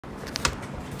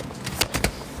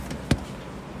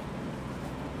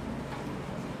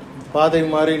பாதை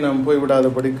மாறி நாம்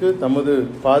போய்விடாதபடிக்கு தமது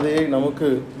பாதையை நமக்கு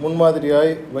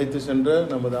முன்மாதிரியாய் வைத்து சென்ற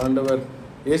நமது ஆண்டவர்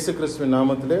இயேசு கிறிஸ்துவின்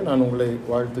நாமத்திலே நான் உங்களை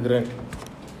வாழ்த்துகிறேன்.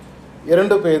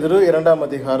 2 பேதுரு 2ஆம்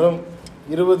அதிகாரம்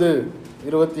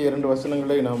 20-22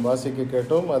 வசனங்களை நாம் வாசிக்க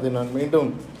கேட்டோம். அதை நான் மீண்டும்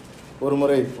ஒரு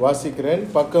முறை வாசிக்கிறேன்.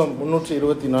 பக்கம்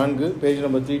 324, page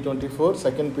number 324,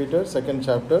 2 Peter 2nd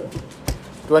chapter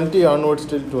 20 onwards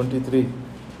till 23.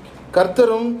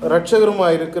 கர்த்தரும்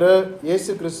இரட்சகருமாயிருக்கிற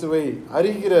இயேசு கிறிஸ்துவை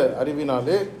அறிகிற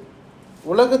அறிவினாலே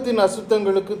உலகத்தின்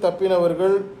அசுத்தங்களுக்கு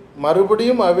தப்பினவர்கள்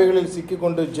மறுபடியும் அவைகளில்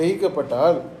சிக்கிக்கொண்டு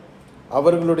ஜெயிக்கப்பட்டால்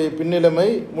அவர்களுடைய பின்னிலைமை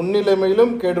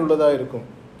முன்னிலைமையிலும் கேடுள்ளதாயிருக்கும்.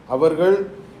 அவர்கள்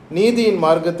நீதியின்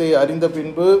மார்க்கத்தை அறிந்த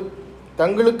பின்பு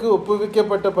தங்களுக்கு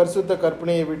ஒப்புவிக்கப்பட்ட பரிசுத்த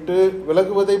கற்பனையை விட்டு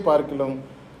விலகுவதை பார்க்கிலும்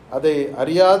அதை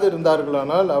அறியாது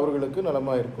இருந்தார்களானால் அவர்களுக்கு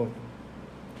நலமாயிருக்கும்.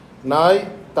 நாய்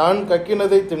தான்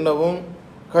கக்கினதை தின்னவும்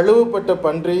கழுவப்பட்ட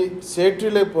பன்றி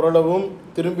சேற்றிலே புரளவும்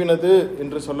திரும்பினது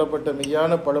என்று சொல்லப்பட்ட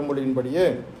மெய்யான பழமொழியின்படியே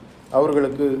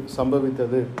அவர்களுக்கு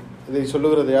சம்பவித்தது. இதை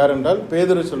சொல்லுகிறது யார் என்றால்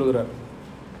பேதுரு சொல்லுகிறார்.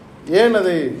 ஏன்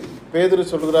அதை பேதுரு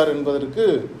சொல்கிறார் என்பதற்கு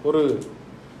ஒரு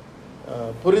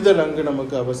புரிதல் அங்கு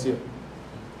நமக்கு அவசியம்.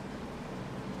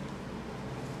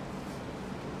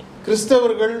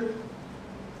 கிறிஸ்தவர்கள்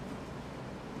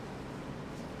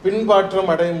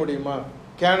பின்பாற்றம் அடைய முடியுமா?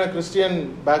 கேன் அ கிறிஸ்டியன்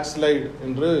பேக்ஸ்லைட்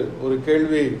என்று ஒரு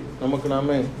கேள்வி நமக்கு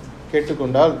நாமே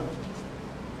கேட்டுக்கொண்டால்,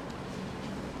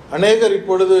 அநேகர்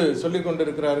இப்பொழுது சொல்லிக்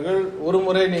கொண்டிருக்கிறார்கள், ஒரு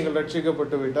முறை நீங்கள்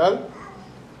ரட்சிக்கப்பட்டு விட்டால்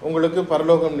உங்களுக்கு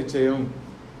பரலோகம் நிச்சயம்,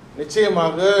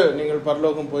 நிச்சயமாக நீங்கள்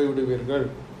பரலோகம் போய்விடுவீர்கள்.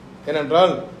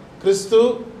 ஏனென்றால் கிறிஸ்து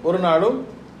ஒரு நாளும்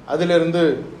அதிலிருந்து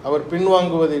அவர்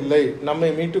பின்வாங்குவதில்லை.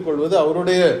 நம்மை மீட்டுக்கொள்வது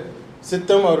அவருடைய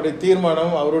சித்தம், அவருடைய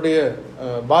தீர்மானம், அவருடைய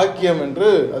பாக்கியம் என்று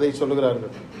அதை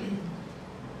சொல்லுகிறார்கள்.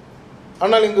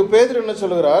 ஆனால் இங்கு பேதுரு என்ன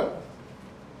சொல்கிறார்?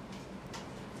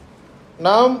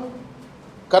 நாம்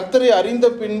கர்த்தரை அறிந்த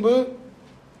பின்பு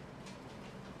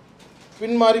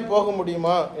பின்மாறி போக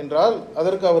முடியுமா என்றால்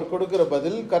அதற்கு அவர் கொடுக்கிற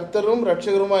பதில், கர்த்தரும்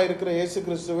இரட்சகருமாய் இருக்கிற இயேசு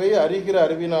கிறிஸ்துவை அறிகிற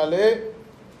அறிவினாலே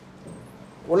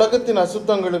உலகத்தின்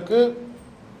அசுத்தங்களுக்கு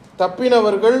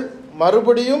தப்பினவர்கள்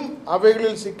மறுபடியும்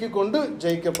அவைகளில் சிக்கிக்கொண்டு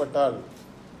ஜெயிக்கப்பட்டால்.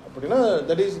 அப்படின்னா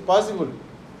தட் இஸ் பாசிபிள்.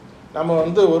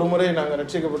 நம்ம ஒரு முறை நாங்கள்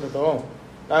ரட்சிக்கப்பட்டுட்டோம்,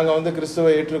 நாங்கள்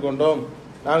கிறிஸ்துவை ஏற்றுக்கொண்டோம்,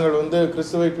 நாங்கள்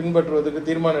கிறிஸ்துவை பின்பற்றுவதற்கு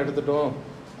தீர்மானம் எடுத்துட்டோம்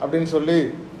அப்படின்னு சொல்லி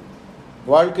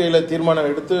வாழ்க்கையில் தீர்மானம்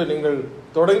எடுத்து நீங்கள்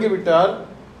தொடங்கிவிட்டால்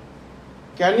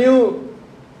கேன் யூ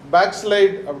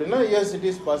பேக்ஸ்லைட் அப்படின்னா எஸ், இட்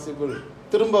இஸ் பாசிபிள்.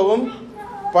 திரும்பவும்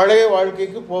பழைய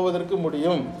வாழ்க்கைக்கு போவதற்கு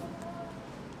முடியும்.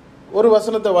 ஒரு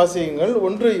வசனத்தை வாசியுங்கள்.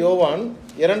 1 யோவான்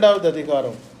 2வது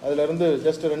அதிகாரம், அதிலிருந்து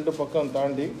ஜஸ்ட் 2 பக்கம்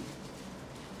தாண்டி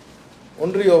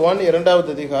 1 யோவான்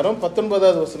 2வது அதிகாரம்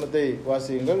 19வது வசனத்தை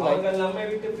வாசியுங்கள். அவர்கள் நம்மை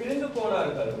விட்டு பிரிந்து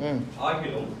போனார்கள்,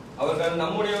 ஆகிலும் அவர்கள்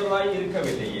நம்முடையவர்களாய்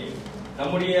இருக்கவில்லையே.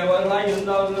 நம்முடையவர்களாய்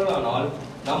இருந்தார்களானால்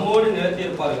நம்மோடு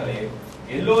நிலைத்திருப்பார்களே.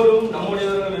 எல்லோரும்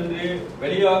நம்முடையவர்கள் என்று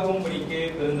வெளியாகும்படிக்கு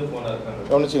பிரிந்து போனார்கள்.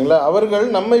 கவனிச்சிங்களா? அவர்கள்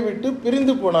நம்மை விட்டு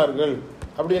பிரிந்து போனார்கள்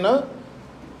அப்படின்னா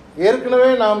ஏற்கனவே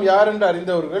நாம் யார் என்று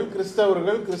அறிந்தவர்கள்,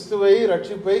 கிறிஸ்தவர்கள், கிறிஸ்துவை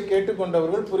ரட்சிப்பை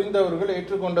கேட்டுக்கொண்டவர்கள், புரிந்தவர்கள்,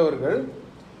 ஏற்றுக்கொண்டவர்கள்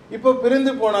இப்போ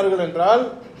பிரிந்து போனார்கள் என்றால்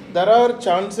there are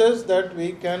chances that we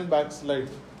can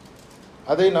backslide.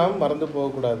 அதை நாம் மறந்து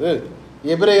போகக்கூடாது.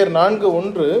 எபிரேயர்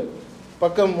 4:1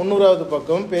 பக்கம் 300வது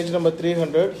பக்கம், page number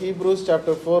 300, Hebrews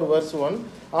chapter 4 verse 1.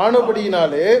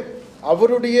 ஆனபடியினாலே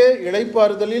அவருடைய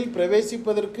இளைப்பாறுதலில்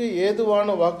பிரவேசிப்பதற்கு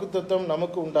ஏதுவான வாக்குத்தத்தம்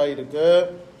நமக்கு உண்டாயிருக்க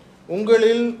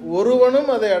உங்களில் ஒருவனும்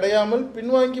அதை அடையாமல்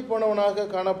பின்வாங்கி போனவனாக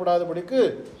காணப்படாதபடிக்கு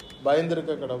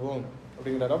பயந்திருக்க கடவும்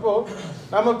அப்படிங்கிறார். அப்போ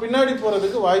நம்ம பின்னாடி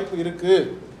போறதுக்கு வாய்ப்பு இருக்கு,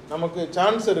 நமக்கு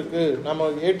சான்ஸ் இருக்கு. நம்ம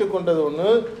ஏற்றுக்கொண்டது ஒன்று,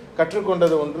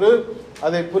 கற்றுக்கொண்டது ஒன்று,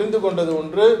 அதை புரிந்து கொண்டது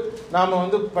ஒன்று, நாம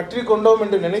பற்றி கொண்டோம்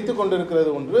என்று நினைத்து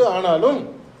கொண்டிருக்கிறது ஒன்று. ஆனாலும்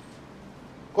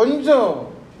கொஞ்சம்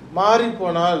மாறி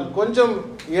போனால், கொஞ்சம்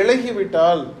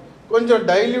இளகிவிட்டால், கொஞ்சம்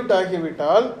டைல்யூட்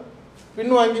ஆகிவிட்டால்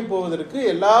பின்வாங்கி போவதற்கு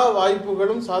எல்லா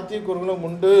வாய்ப்புகளும் சாத்தியக்கூறுகளும்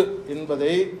உண்டு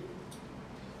என்பதை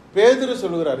பேதுரு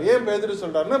சொல்கிறார். ஏன் பேதுரு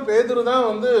சொல்றாருன்னா, பேதுரு தான்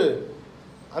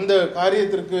அந்த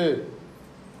காரியத்திற்கு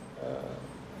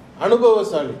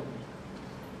அனுபவசாலி.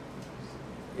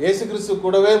 இயேசு கிறிஸ்து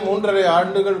கூடவே 3.5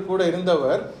 ஆண்டுகள் கூட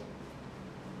இருந்தவர்.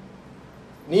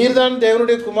 நீர்தான்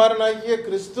தேவனுடைய குமாரனாகிய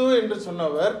கிறிஸ்து என்று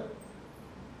சொன்னவர்.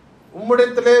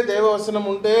 உம்மிடத்திலே தேவவசனம்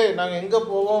உண்டு, நாங்க எங்க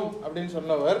போவோம் அப்படின்னு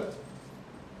சொன்னவர்.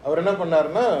 அவர் என்ன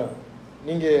பண்ணாருன்னா,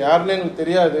 நீங்க யாருன்னு எனக்கு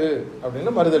தெரியாது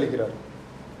அப்படின்னு மறுதளிக்கிறார்.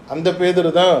 அந்த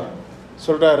பேதுரு தான்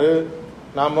சொல்றாரு,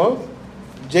 நாம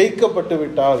ஜெயிக்கப்பட்டு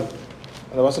விட்டால்.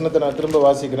 அந்த வசனத்தை நான் திரும்ப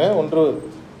வாசிக்கிறேன்.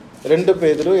 1-2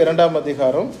 பேதுரு 2ஆம்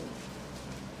அதிகாரம்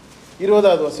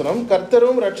 20வது வசனம்.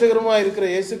 கர்த்தரும் இரட்சகருமாய் இருக்கிற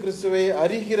இயேசு கிறிஸ்துவை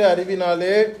அறிகிற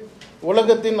அறிவினாலே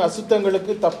உலகத்தின்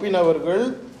அசுத்தங்களுக்கு தப்பினவர்கள்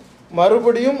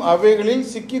மறுபடியும் அவைகளில்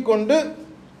சிக்கிக்கொண்டு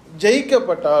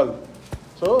ஜெயிக்கப்பட்டாள்.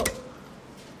 ஸோ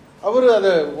அவர்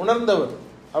அதை உணர்ந்தவர்,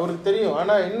 அவருக்கு தெரியும்.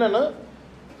 ஆனால் என்னன்னா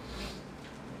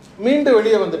மீண்டு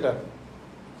வெளியே வந்துட்டார்.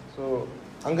 ஸோ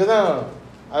அங்கே தான்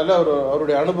அதில்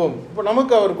அவருடைய அனுபவம். இப்போ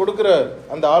நமக்கு அவர் கொடுக்குற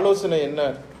அந்த ஆலோசனை என்ன,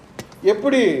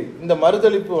 எப்படி இந்த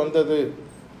மறுதளிப்பு வந்தது,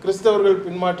 கிறிஸ்தவர்கள்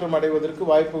பின்மாற்றம் அடைவதற்கு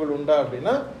வாய்ப்புகள் உண்டா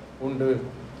அப்படின்னா உண்டு.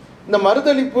 இந்த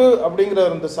மறுதளிப்பு அப்படிங்கிற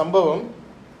அந்த சம்பவம்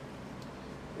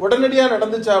உடனடியாக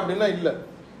நடந்துச்சா அப்படின்னா இல்லை,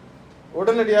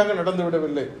 உடனடியாக நடந்து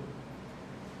விடவில்லை.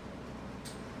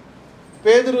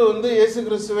 பேதுரு இயேசு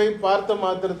கிறிஸ்துவை பார்த்த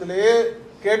மாத்திரத்திலேயே,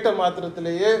 கேட்ட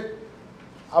மாத்திரத்திலேயே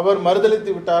அவர்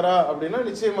மறுதளித்து விட்டாரா அப்படின்னா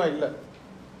நிச்சயமா இல்லை.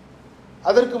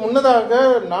 அதற்கு முன்னதாக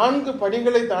 4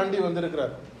 படிகளை தாண்டி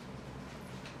வந்திருக்கிறார்.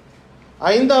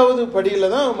 5வது படியில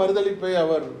தான் மறுதளிப்பை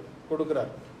அவர்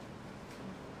கொடுக்கிறார்.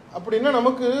 அப்படின்னா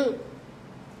நமக்கு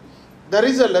there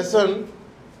is a lesson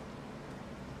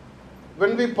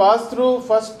when we pass through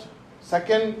first,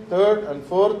 second, third and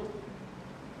fourth.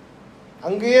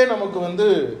 அங்கேயே நமக்கு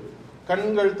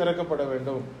கண்கள் திறக்கப்பட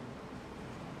வேண்டும்.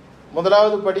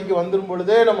 1வது படிக்கு வந்துடும்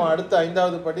பொழுதே நம்ம அடுத்த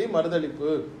 5வது படி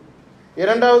மறுதளிப்பு.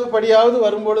 2வது படியாவது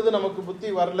வரும்பொழுது நமக்கு புத்தி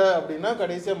வரல அப்படின்னா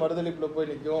கடைசியா மறுதளிப்புல போய்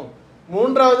நிற்கும்.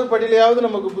 3வது படியிலையாவது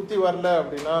நமக்கு புத்தி வரல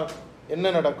அப்படின்னா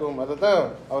என்ன நடக்கும்? அதை தான்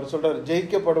அவர் சொல்றாரு,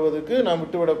 ஜெயிக்கப்படுவதற்கு நாம்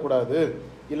விட்டுவிடக்கூடாது,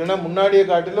 இல்லைன்னா முன்னாடியே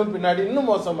காட்டிலும் பின்னாடி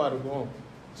இன்னும் மோசமா இருக்கும்.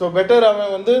 ஸோ பெட்டர்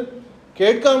அவன்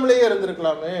கேட்காமலேயே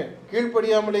இருந்திருக்கலாமே,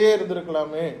 கீழ்ப்படியாமலேயே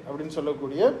இருந்திருக்கலாமே அப்படின்னு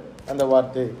சொல்லக்கூடிய அந்த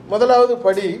வார்த்தை. 1வது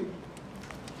படி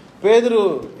பேதுரு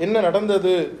என்ன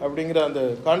நடந்தது அப்படிங்கிற அந்த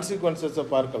கான்சிக்வன்சஸை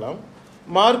பார்க்கலாம்.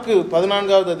 மார்க்கு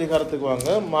 14வது அதிகாரத்துக்கு வாங்க.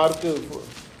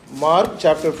 மார்க்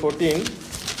சாப்டர் 14,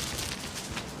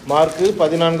 மார்க்கு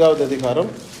 14வது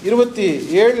அதிகாரம்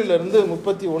 27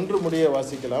 31 முடிய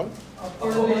வாசிக்கலாம்.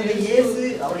 அப்பொழுது இயேசு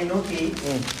அவரை நோக்கி,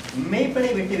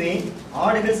 மேய்ப்பனை வெட்டுவேன்,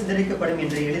 ஆடுகள் சிதறிக்கப்படும்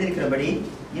என்று எழுதியிருக்கிறபடி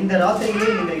இந்த ராத்திரியிலே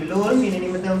நீங்கள் எல்லோரும் என்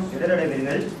நிமித்தம்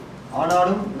இடரடைவீர்கள்.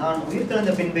 ஆனாலும் நான் உயிர்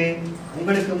திறந்த பின்பு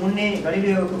உங்களுக்கு முன்னே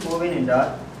கலிலேயாவுக்கு போவேன்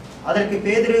என்றார். அதற்கு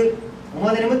பேதுரு,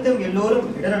 உமது நிமித்தம் எல்லோரும்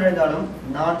இடரடைந்தாலும்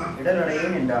நான்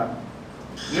இடரடையேன் என்றார்.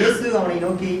 இயேசு அவனை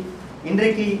நோக்கி,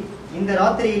 இன்றைக்கு இந்த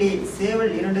ராத்திரியிலே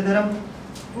சேவல் 2 தரம்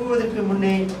கூவுவதற்கு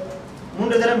முன்னே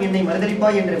 3 தரம் என்னை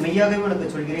மறுதளிப்பாய் என்று மெய்யாகவே உனக்கு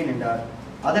சொல்கிறேன் என்றார்.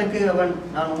 அதற்கு அவன்,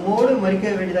 நான் உம்மோடு மறிக்க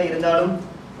வேண்டியதாக இருந்தாலும்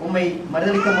உம்மை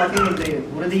மறுதளிக்க மாட்டேன் என்று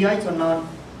உறுதியாய் சொன்னான்.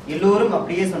 எல்லோரும்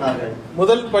அப்படியே சொன்னார்கள்.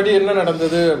 முதல் படி என்ன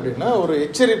நடந்தது அப்படின்னா ஒரு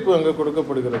எச்சரிப்பு அங்க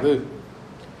கொடுக்கப்படுகிறது.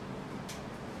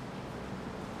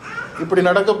 இப்படி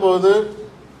நடக்க போகுது,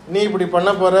 நீ இப்படி பண்ண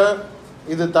போற,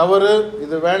 இது தவறு,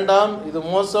 இது வேண்டாம், இது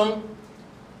மோசம்,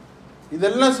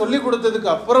 இதெல்லாம் சொல்லி கொடுத்ததுக்கு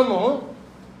அப்புறமும்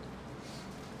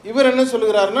இவர் என்ன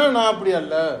சொல்லுகிறாருன்னா, நான் அப்படி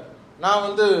அல்ல,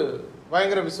 நான்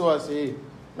பயங்கர விசுவாசி,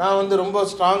 நான் ரொம்ப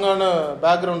ஸ்ட்ராங்கான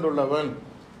பேக்ரவுண்ட் உள்ளவன்,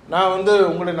 நான்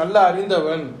உங்களை நல்லா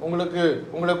அறிந்தவன்,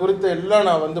 உங்களை குறித்த எல்லாம்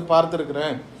நான்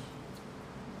பார்த்துருக்கிறேன்.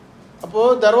 அப்போ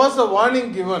there was a warning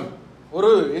given,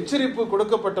 ஒரு எச்சரிப்பு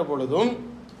கொடுக்கப்பட்ட பொழுதும்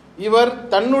இவர்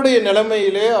தன்னுடைய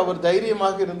நிலைமையிலே அவர்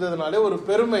தைரியமாக இருந்ததுனாலே ஒரு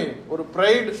பெருமை, ஒரு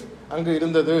பிரைடு அங்கு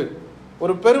இருந்தது.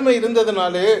 ஒரு பெருமை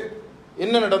இருந்ததுனாலே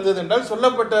என்ன நடந்தது என்றால்,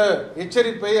 சொல்லப்பட்ட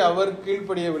எச்சரிப்பை அவர்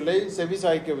கீழ்ப்படியவில்லை, செவி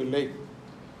சாய்க்கவில்லை.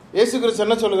 இயேசு கிறிஸ்து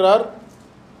என்ன சொல்கிறார்?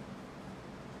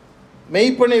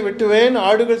 மெய்ப்பனை வெட்டுவேன்,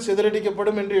 ஆடுகள்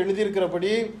சிதறடிக்கப்படும் என்று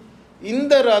எழுதியிருக்கிறபடி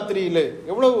இந்த ராத்திரியிலே,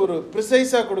 எவ்வளவு ஒரு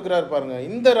ப்ரிசைஸா கொடுக்கிறார் பாருங்க,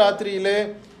 இந்த ராத்திரியிலே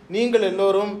நீங்கள்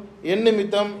எல்லோரும் என்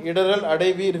நிமித்தம் இடரல்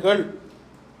அடைவீர்கள்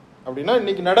அப்படின்னா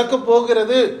இன்னைக்கு நடக்க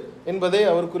போகிறது என்பதை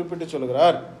அவர் குறிப்பிட்டு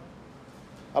சொல்கிறார்.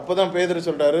 அப்போதான் பேதுரு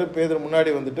சொல்றாரு. பேதுரு முன்னாடி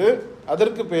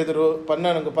அதற்கு பேதுரு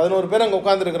 11 பேர் அங்க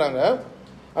உட்கார்ந்துருக்கிறாங்க.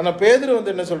 ஆனா பேதுரு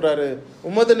என்ன சொல்றாரு?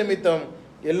 உமது நிமித்தம்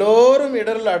எல்லோரும்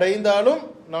இடரல் அடைந்தாலும்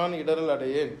நான் இடரல்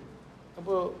அடையேன்.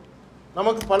 அப்போ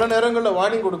நமக்கு பல நேரங்களில்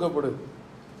வார்னிங் கொடுக்கப்படுது.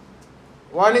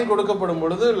 வார்னிங் கொடுக்கப்படும்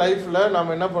பொழுது லைஃப்ல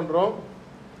நாம் என்ன பண்றோம்?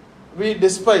 we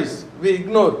despise, we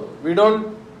ignore, we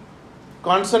don't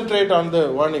concentrate on the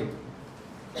warning.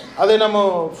 அதை நம்ம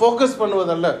ஃபோக்கஸ்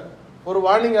பண்ணுவதல்ல. ஒரு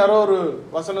வார்னிங் யாரோ ஒரு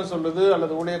வசனம் சொல்லுது,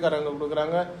 அல்லது ஊழியக்காரங்க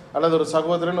கொடுக்குறாங்க, அல்லது ஒரு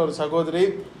சகோதரன் ஒரு சகோதரி,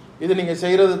 இது நீங்க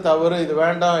செய்யறது தவறு, இது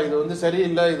வேண்டாம், இது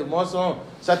சரியில்லை, இது மோசம்,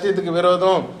 சத்தியத்துக்கு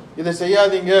விரோதம், இதை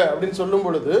செய்யாதீங்க அப்படின்னு சொல்லும்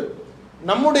பொழுது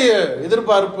நம்முடைய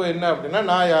எதிர்பார்ப்பு என்ன அப்படின்னா,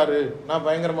 நான் யாரு? நான்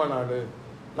பயங்கரமான ஆளு,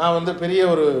 நான் பெரிய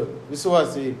ஒரு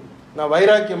விசுவாசி, நான்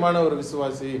வைராக்கியமான ஒரு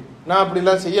விசுவாசி, நான்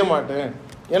அப்படிலாம் செய்ய மாட்டேன்,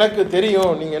 எனக்கு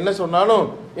தெரியும், நீங்க என்ன சொன்னாலும்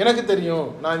எனக்கு தெரியும்,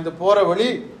 நான் இந்த போற வழி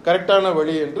கரெக்டான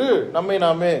வழி என்று நம்மை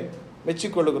நாமே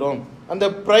மெச்சிக்கொள்ளுகிறோம். அந்த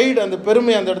பிரைட், அந்த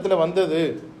பெருமை அந்த இடத்துல வந்தது.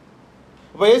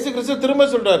 அப்ப இயேசு கிறிஸ்து திரும்ப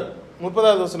சொல்றார்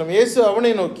 30வது வசனம். இயேசு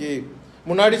அவனை நோக்கி,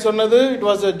 முன்னாடி சொன்னது இட்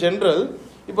வாஸ் a ஜெனரல்,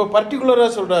 இப்ப பர்டிகுலரா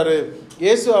சொல்றாரு.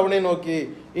 இயேசு அவனை நோக்கி,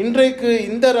 இன்றைக்கு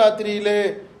இந்த ராத்திரியிலே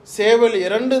சேவல்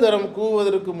 2 தரம்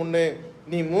கூவுவதற்கு முன்னே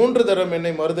நீ 3 தரம்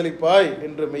என்னை மறுதலிப்பாய்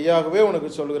என்று மெய்யாகவே உனக்கு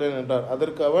சொல்கிறேன் என்றார்.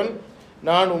 அதற்கு அவன்,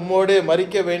 நான் உம்மோடே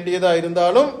மரிக்க வேண்டியதா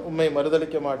இருந்தாலும் உம்மை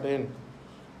மறுதலிக்க மாட்டேன்.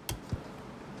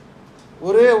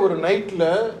 ஒரே ஒரு நைட்ல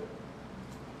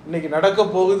இன்னைக்கு நடக்க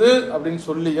போகுது அப்படின்னு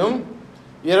சொல்லியும்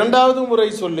 2வது முறை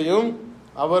சொல்லியும்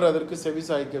அவர் அதற்கு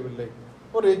செவிசாய்க்கவில்லை.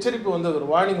 ஒரு எச்சரிப்பு வந்தது, ஒரு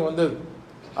வார்னிங் வந்தது,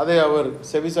 அதை அவர்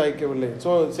செவிசாய்க்கவில்லை. ஸோ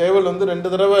சேவல்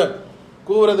 2 தடவை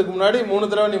கூவுறதுக்கு முன்னாடி 3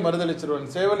 தடவை நீ மறுதளிச்சிருவான்.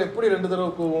 சேவல் எப்படி 2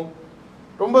 தடவை கூவும்?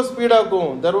 ரொம்ப ஸ்பீடாக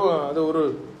கூவும். அது ஒரு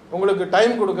உங்களுக்கு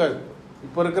டைம் கொடுக்காது.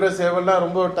 இப்போ இருக்கிற சேவல்லாம்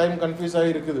ரொம்ப டைம் கன்ஃபியூஸ்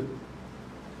ஆகி இருக்குது.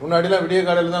 முன்னாடிலாம் விடிய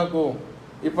காலையில் தான் கூவும்,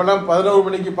 இப்போல்லாம் 11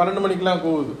 மணிக்கு 12 மணிக்கெலாம்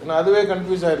கூவுது. ஏன்னா அதுவே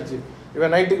கன்ஃபியூஸ் ஆயிடுச்சு.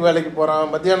 இவன் நைட்டுக்கு வேலைக்கு போகிறான்,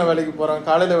 மத்தியானம் வேலைக்கு போகிறான்,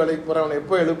 காலையில் வேலைக்கு போகிறான், அவனை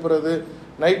எப்போ எழுப்புறது,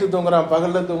 நைட்டு தூங்குறான்,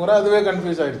 பகலில் தூங்குறான், அதுவே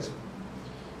கன்ஃபியூஸ் ஆயிடுச்சு.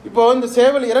 இப்போ இந்த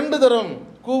சேவல் 2 தரம்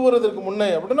கூவுறதுக்கு முன்னே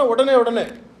அப்படின்னா உடனே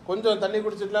கொஞ்சம் தண்ணி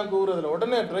குடிச்சிட்டுலாம் கூவுறதில்ல,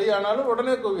 உடனே ட்ரை ஆனாலும்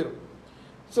உடனே கூவிடும்.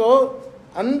 ஸோ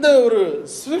அந்த ஒரு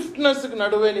ஸ்விஃப்ட்னஸுக்கு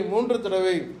நடுவே நீ 3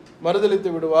 தடவை மறுதலித்து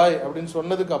விடுவாய் அப்படின்னு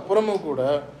சொன்னதுக்கு அப்புறமும் கூட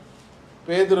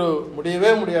பேதுரு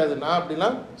முடியவே முடியாது, நான்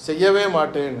அப்படிலாம் செய்யவே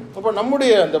மாட்டேன். அப்போ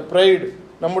நம்முடைய அந்த ப்ரைடு,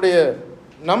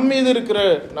 நம் மீது இருக்கிற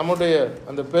நம்முடைய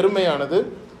அந்த பெருமையானது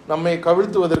நம்மை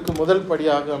கவிழ்த்துவதற்கு முதல்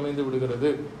படியாக அமைந்து விடுகிறது.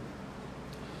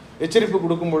 எச்சரிப்பு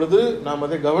கொடுக்கும் பொழுது நாம்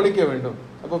அதை கவனிக்க வேண்டும்.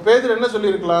 அப்போ பேதுரு என்ன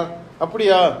சொல்லியிருக்கலாம்?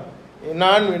 அப்படியா,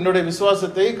 நான் என்னுடைய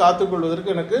விசுவாசத்தை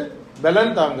காத்துக்கொள்வதற்கு எனக்கு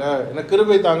பலன் தாங்க, எனக்கு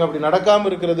கிருபை தாங்க, அப்படி நடக்காமல்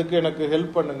இருக்கிறதுக்கு எனக்கு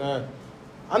ஹெல்ப் பண்ணுங்க,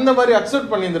 அந்த மாதிரி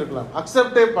அக்செப்ட் பண்ணியிருந்திருக்கலாம்.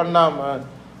 அக்செப்டே பண்ணாம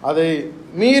அதை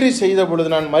மீறி செய்த பொழுது,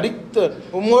 நான்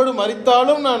உம்மோடு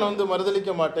மரித்தாலும் நான்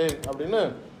மறுதலிக்க மாட்டேன் அப்படின்னு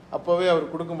அப்போவே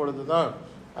அவர் கொடுக்கும் பொழுது தான்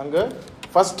அங்கே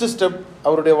ஃபர்ஸ்ட் ஸ்டெப்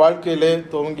அவருடைய வாழ்க்கையிலே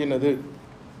துவங்கினது.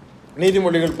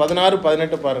 நீதிமொழிகள்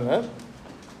 16:18 பாருங்க.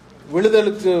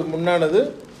 விழுதலுக்கு முன்னானது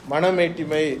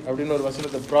மனமேட்டிமை அப்படின்னு ஒரு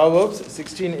வசனத்தை, Proverbs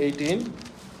 16:18.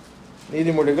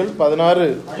 நீதிமொழிகள்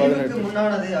 16:18.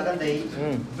 முன்னானது அகந்தை,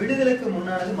 விடுதலுக்கு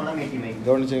முன்னானது மனமேட்டிமை.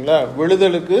 கவனிச்சிங்களா?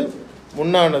 விழுதலுக்கு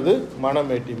முன்னானது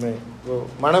மனமேட்டிமை.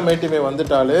 மனமேட்டிமை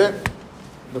வந்துட்டாலே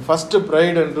இந்த ஃபர்ஸ்ட்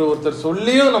ப்ரைட் என்று ஒருத்தர்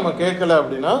சொல்லியும் நம்ம கேட்கல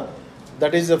அப்படின்னா,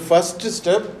 that is the first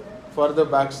step for the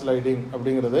back sliding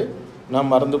அப்படிங்கிறதை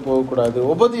நாம் மறந்து போகக்கூடாது.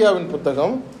 ஒபதியாவின்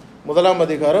புத்தகம் 1ஆம்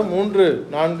அதிகாரம்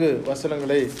 3-4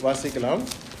 வசனங்களை வாசிக்கலாம்.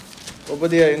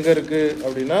 ஒபதியா எங்கே இருக்குது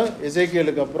அப்படின்னா,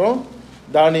 எசேக்கியலுக்கு அப்புறம்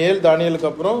தானியேல்,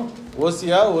 தானியலுக்கு அப்புறம்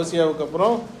ஓசியா, ஓசியாவுக்கு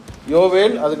அப்புறம்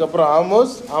யோவேல், அதுக்கப்புறம்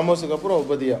ஆமோஸ், ஆமோஸுக்கு அப்புறம்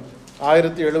ஒபதியா.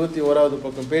 1071வது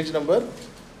பக்கம், பேஜ் நம்பர்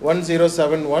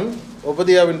 1071.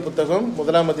 ஒபதியாவின் புத்தகம்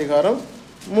 1ஆம் அதிகாரம்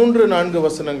 3-4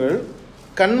 வசனங்கள்.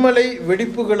 கண்மலை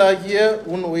வெடிப்புகளாகிய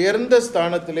உன் உயர்ந்த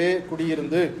ஸ்தானத்திலே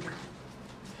குடியிருந்து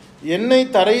என்னை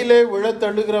தரையிலே விழத்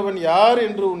தள்ளுகிறவன் யார்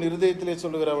என்று உன் இருதயத்திலே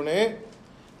சொல்லுகிறவனே,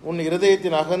 உன்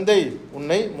இருதயத்தின் அகந்தை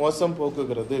உன்னை மோசம்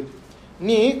போக்குகிறது.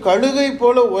 நீ கழுகை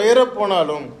போல உயரப்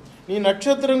போனாலும், நீ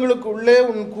நட்சத்திரங்களுக்கு உள்ளே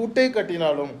உன் கூட்டை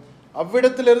கட்டினாலும்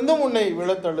அவ்விடத்திலிருந்தும் உன்னை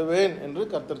விழத் தள்ளுவேன் என்று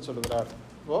கர்த்தர் சொல்கிறார்.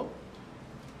 இப்போ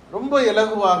ரொம்ப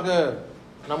இலகுவாக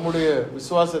நம்முடைய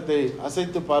விசுவாசத்தை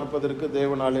அசைத்து பார்ப்பதற்கு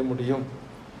தேவனாலே முடியும்.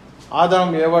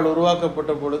 ஆதாம் ஏவாள்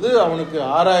உருவாக்கப்பட்ட பொழுது அவனுக்கு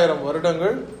 6000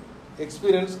 வருடங்கள்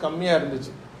எக்ஸ்பீரியன்ஸ் கம்மியாக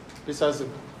இருந்துச்சு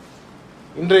பிசாசுக்கு.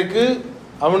 இன்றைக்கு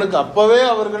அவனுக்கு அப்பவே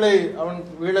அவர்களை அவன்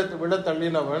விழ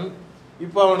தள்ளினவன்,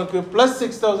 இப்போ அவனுக்கு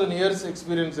 +6000 இயர்ஸ்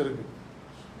எக்ஸ்பீரியன்ஸ் இருக்கு.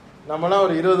 நம்மளாம்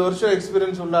ஒரு 20 வருஷம்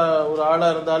எக்ஸ்பீரியன்ஸ் உள்ள ஒரு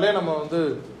ஆளாக இருந்தாலே நம்ம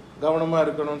கவனமாக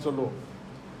இருக்கணும்னு சொல்லுவோம்.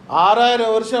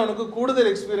 6000 வருஷம் அவனுக்கு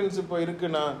கூடுதல் எக்ஸ்பீரியன்ஸ் இப்போ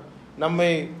இருக்குன்னா,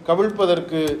 நம்மை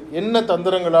கவிழ்ப்பதற்கு என்ன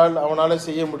தந்திரங்களால் அவனால்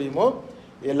செய்ய முடியுமோ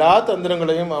எல்லா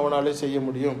தந்திரங்களையும் அவனாலே செய்ய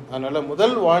முடியும். அதனால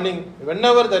முதல் warning,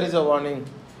 whenever there is a warning,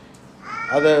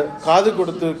 அதை காது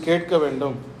கொடுத்து கேட்க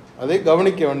வேண்டும், அதை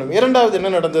கவனிக்க வேண்டும். இரண்டாவது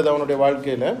என்ன நடந்தது அவனுடைய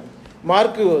வாழ்க்கையில்?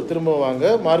 மார்க்கு திரும்ப வாங்க,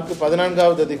 மார்க்கு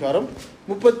 14வது அதிகாரம்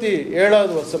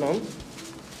 37வது வசனம்.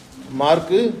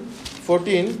 Mark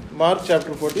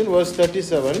chapter 14 verse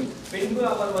 37. பின்பு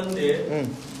அவர் வந்து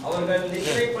அவர்கள்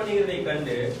நித்திரை பண்ணுகிறதை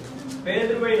கண்டு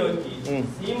பேதுருவை நோக்கி,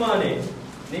 சீமானே,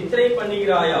 நித்திரை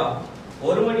பண்ணுகிறாயா?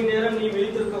 1 மணி நேரம் நீ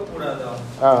விழித்திருக்க கூடாதா?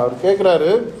 அவர்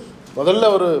கேட்கிறாரு. முதல்ல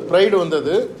ஒரு ப்ரைடு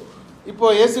வந்தது. இப்போ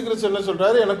இயேசு கிறிஸ்து என்ன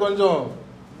சொல்றாரு? எனக்கு கொஞ்சம்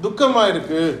துக்கமா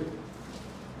இருக்கு,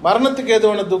 மரணத்துக்கு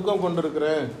ஏதுவான துக்கம்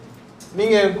கொண்டிருக்கிறேன்,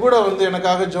 நீங்க என் கூட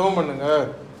எனக்காக ஜெபம் பண்ணுங்க,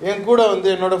 என் கூட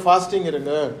என்னோட ஃபாஸ்டிங்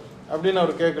இருங்க அப்படின்னு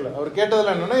அவர் கேட்கல. அவர்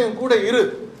கேட்டதில் என்னன்னா, என் கூட இரு,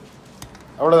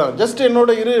 அவ்வளவுதான், ஜஸ்ட்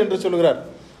என்னோட இரு என்று சொல்கிறார்.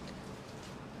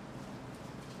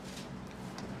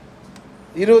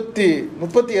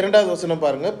 32வது வசனம்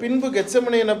பாருங்க. பின்பு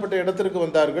கெத்செமனே எனப்பட்ட இடத்திற்கு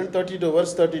வந்தார்கள். 32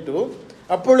 verse 32.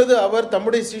 அப்பொழுது அவர்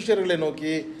தம்முடைய சீஷர்களை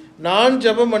நோக்கி, நான்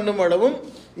ஜெபம் பண்ணும் அளவும்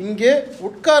இங்கே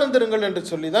உட்கார்ந்திருங்கள் என்று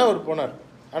சொல்லி தான் அவர் போனார்.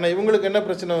 ஆனால் இவங்களுக்கு என்ன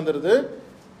பிரச்சனை வந்துடுது?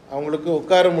 அவங்களுக்கு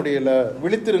உட்கார முடியல.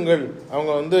 விழித்திருங்கள்,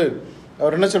 அவங்க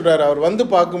அவர் என்ன சொல்றாரு, அவர் வந்து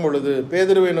பார்க்கும் பொழுது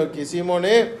பேதுருவை நோக்கி,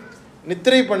 சீமோனே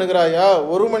நித்திரை பண்ணுகிறாயா,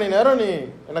 1 மணி நேரம் நீ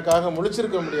எனக்காக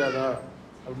முழிச்சிருக்க முடியாதா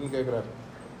அப்படின்னு கேட்கிறாரு.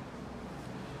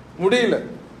 முடியல.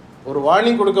 ஒரு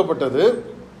வார்னிங் கொடுக்கப்பட்டது,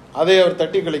 அதை அவர்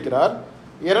தட்டி கழிக்கிறார்.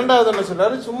 இரண்டாவது என்ன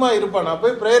சொல்றாரு, சும்மா இருப்பா, நான்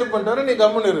போய் ப்ரேயர் பண்ணிட்டு நீ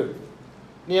கம்முன்னு இரு,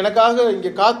 நீ எனக்காக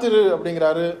இங்கே காத்திரு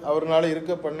அப்படிங்கிறாரு. அவர்னால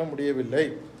இருக்க பண்ண முடியவில்லை.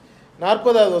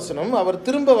 40வது வசனம், அவர்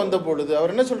திரும்ப வந்த பொழுது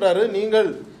அவர் என்ன சொல்றாரு, நீங்கள்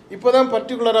இப்போதான்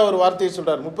பர்டிகுலரா ஒரு வார்த்தையை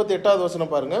சொல்றாரு. 38வது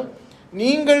வசனம் பாருங்க,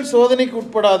 நீங்கள் சோதனைக்கு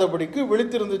உட்படாதபடிக்கு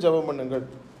விழித்திருந்து ஜெபம் பண்ணுங்கள்.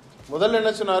 முதல்ல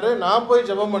என்ன சொன்னாரு, நான் போய்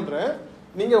ஜெபம் பண்றேன்,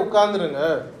 நீங்க உட்கார்ந்துருங்க,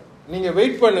 நீங்க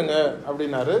வெயிட் பண்ணுங்க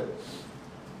அப்படின்னாரு.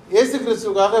 இயேசு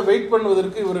கிறிஸ்துக்காக வெயிட்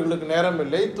பண்ணுவதற்கு இவர்களுக்கு நேரம்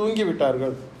இல்லை, தூங்கி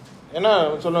விட்டார்கள். ஏன்னா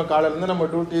சொல்லுவோம், காலையிலேருந்து நம்ம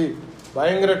டியூட்டி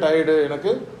பயங்கர டயர்டு,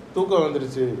 எனக்கு தூக்கம்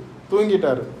வந்துருச்சு,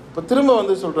 தூங்கிட்டாரு. இப்போ திரும்ப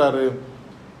வந்து சொல்றாரு,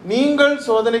 நீங்கள்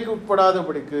சோதனைக்கு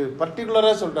உட்படாதபடிக்கு,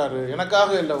 பர்டிகுலரா சொல்றாரு,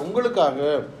 எனக்காக இல்லை உங்களுக்காக,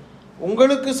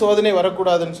 உங்களுக்கு சோதனை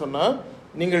வரக்கூடாதுன்னு சொன்னா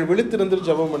நீங்கள் விழித்திருந்து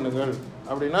ஜெபம் பண்ணுங்கள்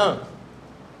அப்படின்னா,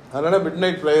 அதனால மிட்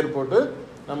நைட் ப்ரேயர் போட்டு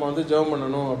நம்ம வந்து ஜெபம்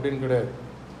பண்ணணும் அப்படின்னு கிடையாது.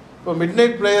 இப்போ மிட்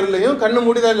நைட் ப்ரேயர்லையும் கண்ணு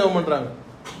மூடி தான் ஜெபம் பண்றாங்க.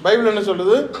 பைபிள் என்ன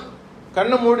சொல்லுது,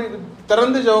 கண்ணை மூடி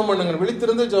திறந்து ஜெபம் பண்ணுங்கள்,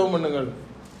 விழித்திருந்து ஜெபம் பண்ணுங்கள்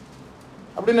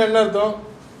அப்படின்னு என்ன அர்த்தம்?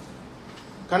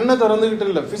 கண்ணை திறந்துகிட்டு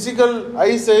இல்லை, பிசிக்கல்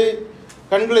ஐஸை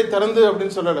கண்களை திறந்து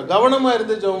அப்படின்னு சொல்லலை, கவனமா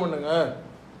இருந்து ஜெபம் பண்ணுங்க,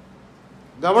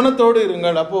 கவனத்தோடு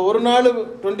இருங்கள். அப்போ ஒரு நாள்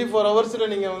 24 ஹவர்ஸ்ல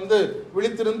நீங்க வந்து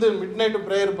விழித்திருந்து மிட் நைட்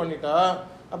ப்ரேயர் பண்ணிட்டா,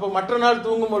 அப்போ மற்ற நாள்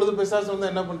தூங்கும் பொழுது பிசாசு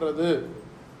வந்து என்ன பண்றது?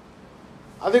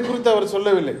 அதை குறித்து அவர்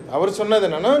சொல்லவில்லை. அவர் சொன்னது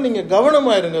என்னன்னா, நீங்க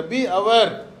கவனமா இருங்க, B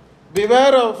our,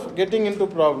 beware of getting into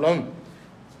problem,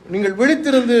 நீங்கள்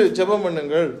விழித்திருந்து ஜெபம்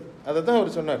பண்ணுங்கள், அதை தான்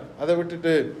அவர் சொன்னார். அதை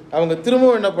விட்டுட்டு அவங்க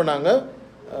திரும்பவும் என்ன பண்ணாங்க,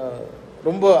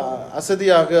 ரொம்ப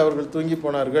அசதியாக அவர்கள் தூங்கி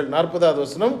போனார்கள். 40வது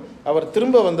வசனம், அவர்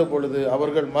திரும்ப வந்த பொழுது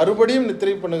அவர்கள் மறுபடியும்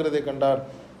நித்திரை பண்ணுகிறதை கண்டார்.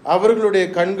 அவர்களுடைய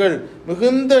கண்கள்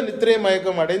மிகுந்த நித்திரை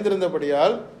மயக்கம்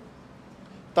அடைந்திருந்தபடியால்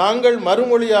தாங்கள்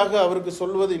மறுமொழியாக அவருக்கு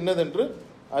சொல்வது இன்னதென்று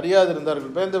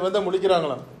அறியாதிருந்தார்கள். பேந்த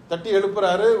முழிக்கிறாங்களாம், தட்டி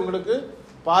எழுப்புறாரு, உங்களுக்கு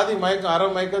பாதி மயக்கம், அரை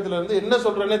மயக்கத்துல இருந்து என்ன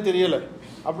சொல்றேன்னே தெரியல,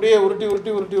 அப்படியே உருட்டி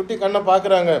உருட்டி உருட்டி உருட்டி கண்ணை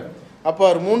பார்க்குறாங்க. அப்போ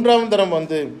அவர் 3ஆம் தரம்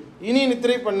வந்து, இனி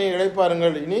நித்திரை பண்ணி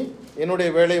இழைப்பாருங்கள், இனி என்னுடைய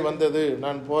வேலை வந்தது,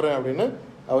 நான் போறேன் அப்படின்னு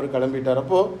அவர் கிளம்பிட்டார்.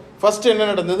 அப்போ ஃபர்ஸ்ட் என்ன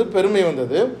நடந்தது, பெருமை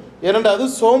வந்தது. இரண்டாவது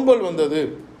சோம்பல் வந்தது.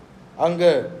 அங்க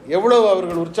எவ்வளவு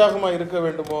அவர்கள் உற்சாகமாக இருக்க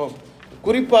வேண்டுமோ,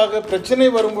 குறிப்பாக பிரச்சனை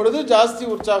வரும் பொழுது ஜாஸ்தி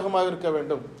உற்சாகமாக இருக்க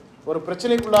வேண்டும். ஒரு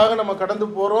பிரச்சனைக்குள்ளாக நம்ம கடந்து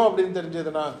போறோம் அப்படின்னு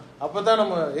தெரிஞ்சதுன்னா அப்பதான்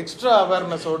நம்ம எக்ஸ்ட்ரா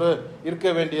அவேர்னஸோடு இருக்க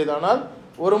வேண்டியதானால்,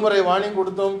 ஒரு முறை வார்னிங்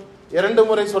கொடுத்தோம், 2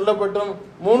 முறை சொல்லப்பட்டும்,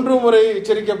 3 முறை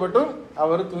எச்சரிக்கப்பட்டும்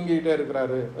அவர் தூங்கிக்கிட்டே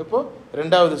இருக்கிறாரு. இப்போ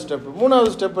 2வது ஸ்டெப். 3வது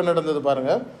ஸ்டெப் நடந்தது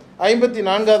பாருங்க,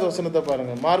 54வது வசனத்தை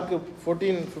பாருங்க, மார்க்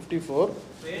 14:54.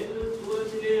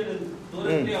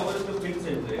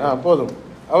 போதும்.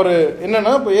 அவரு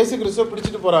என்னன்னா, இப்போ இயேசு கிறிஸ்துவ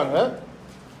பிடிச்சிட்டு போறாங்க,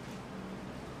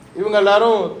 இவங்க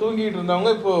எல்லாரும் தூங்கிட்டு இருந்தவங்க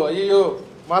இப்போ ஐயோ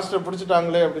மாஸ்டர்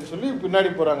பிடிச்சிட்டாங்களே அப்படின்னு சொல்லி பின்னாடி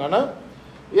போறாங்க. ஆனா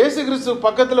இயேசு கிறிஸ்து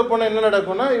பக்கத்துல போனா என்ன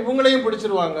நடக்கும்னா, இவங்களையும்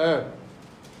பிடிச்சிருவாங்க,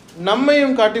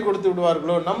 நம்மையும் காட்டி கொடுத்து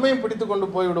விடுவார்களோ, நம்மையும் பிடித்து கொண்டு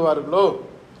போய் விடுவார்களோ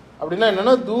அப்படின்னா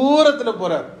என்னன்னா, தூரத்துல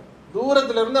போறார்,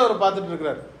 தூரத்துல இருந்து அவர் பார்த்துட்டு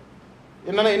இருக்கிறார்.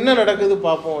 என்னன்னா என்ன நடக்குது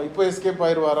பார்ப்போம், இப்போ எஸ்கேப்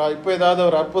ஆயிடுவாரா, இப்போ ஏதாவது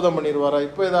அவர் அற்புதம் பண்ணிடுவாரா,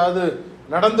 இப்போ ஏதாவது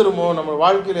நடந்துருமோ, நம்ம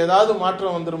வாழ்க்கையில் ஏதாவது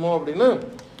மாற்றம் வந்துருமோ அப்படின்னு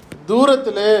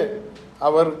தூரத்திலே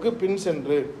அவருக்கு பின்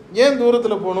சென்று. ஏன்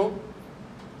தூரத்துல போகணும்?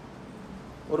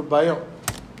 ஒரு பயம்.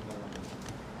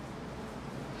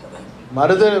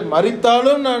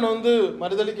 மரித்தாலும் நான் வந்து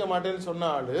மறுதளிக்க மாட்டேன்னு சொன்ன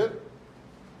ஆளு,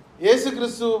 இயேசு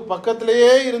கிறிஸ்து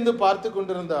பக்கத்திலேயே இருந்து பார்த்து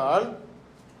கொண்டிருந்த ஆள்,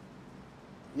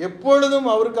 எப்பொழுதும்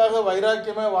அவருக்காக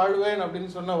வைராக்கியமா வாழ்வேன் அப்படின்னு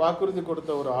சொன்ன வாக்குறுதி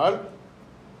கொடுத்த ஒரு ஆள்,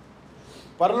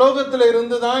 பரலோகத்தில்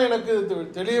இருந்துதான் எனக்கு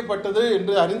தெளியப்பட்டது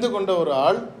என்று அறிந்து கொண்ட ஒரு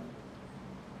ஆள்,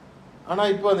 ஆனா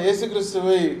இப்போ அந்த இயேசு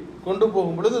கிறிஸ்துவை கொண்டு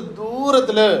போகும் பொழுது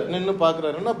தூரத்துல நின்று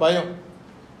பார்க்கிறாருன்னா பயம்.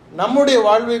 நம்முடைய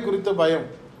வாழ்வை குறித்த பயம்,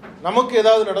 நமக்கு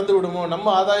ஏதாவது நடந்து விடுமோ, நம்ம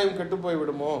ஆதாயம் கெட்டு போய்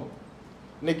விடுமோ.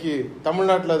 இன்னைக்கு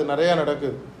தமிழ்நாட்டில் அது நிறைய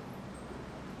நடக்குது,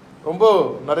 ரொம்ப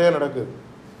நிறைய நடக்குது.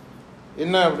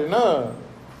 என்ன அப்படின்னா,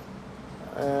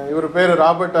 இவர் பேர்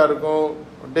ராபர்ட்டா இருக்கும்,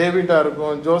 டேவிட்டா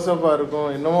இருக்கும், ஜோசப்பா இருக்கும்,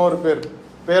 என்னமோ ஒரு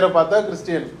பேரை பார்த்தா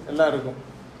கிறிஸ்டியன் எல்லாம் இருக்கும்.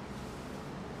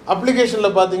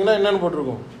 அப்ளிகேஷன்ல பாத்தீங்கன்னா என்னன்னு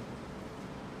போட்டிருக்கும்,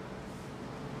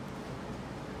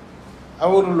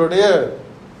 அவர்களுடைய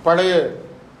பழைய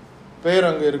பெயர்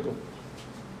அங்க இருக்கும்.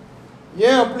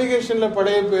 ஏன் அப்ளிகேஷன்ல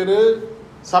பழைய பேரு,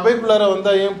 சபைக்குள்ளார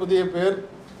வந்தா ஏன் புதிய பேர்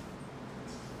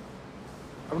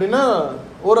அப்படின்னா,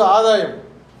 ஒரு ஆதாயம்.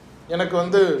 எனக்கு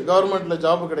வந்து கவர்மெண்ட்ல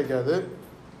ஜாப் கிடைக்காது,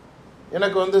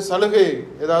 எனக்கு வந்து சலுகை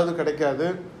ஏதாவது கிடைக்காது,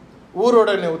 ஊரோட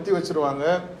என்னை ஒத்தி வச்சிருவாங்க,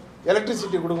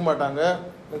 எலக்ட்ரிசிட்டி கொடுக்க மாட்டாங்க,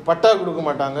 பட்டா கொடுக்க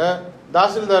மாட்டாங்க,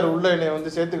 தாசில்தார் உள்ள என்னை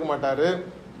வந்து சேர்த்துக்க மாட்டாரு,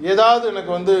 ஏதாவது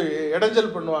எனக்கு வந்து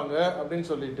இடைஞ்சல் பண்ணுவாங்க அப்படின்னு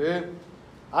சொல்லிட்டு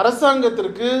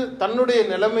அரசாங்கத்திற்கு தன்னுடைய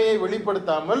நிலைமையை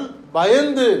வெளிப்படுத்தாமல்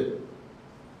பயந்து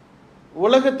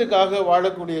உலகத்துக்காக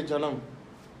வாழக்கூடிய ஜனம்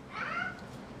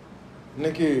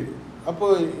இன்னைக்கு. அப்போ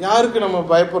யாருக்கு நம்ம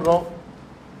பயப்படுறோம்?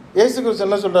 இயேசு கிறிஸ்து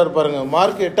என்ன சொல்றாரு பாருங்க,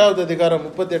 மார்க் 8வது அதிகாரம்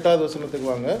 38வது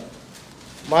வசனத்துக்கு வாங்க.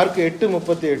 மார்க்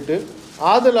 8:38.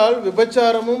 ஆதலால்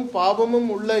விபச்சாரமும் பாவமும்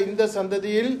உள்ள இந்த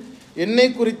சந்ததியில் என்னை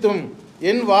குறித்தும்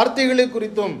என் வார்த்தைகளை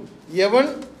குறித்தும் எவன்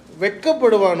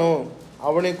வெட்கப்படுவானோ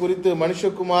அவனை குறித்து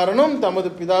மனுஷகுமாரனும் தமது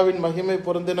பிதாவின் மகிமை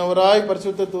பொருந்தினவராய்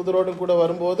பரிசுத்த தூதரோடும் கூட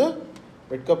வரும்போது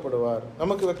வெட்கப்படுவார்.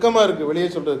 நமக்கு வெட்கமா இருக்கு வெளியே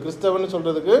சொல்றது. கிறிஸ்தவன்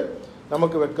சொல்றதுக்கு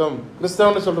நமக்கு வெட்கம்,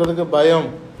 கிறிஸ்தவன் சொல்றதுக்கு பயம்.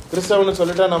 கிறிஸ்தவன்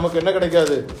சொல்லிட்டா நமக்கு என்ன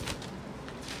கிடைக்காது?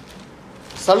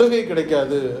 சலுகை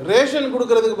கிடைக்காது. ரேஷன்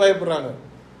கொடுக்கறதுக்கு பயப்படுறாங்க.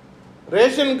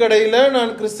 ரேஷன் கடையில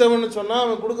நான் கிறிஸ்தவன் சொன்னா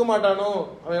அவன் கொடுக்க மாட்டானோ?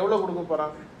 அவன் எவ்வளவு கொடுக்க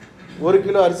போறான்? 1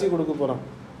 கிலோ அரிசி கொடுக்க போறான்,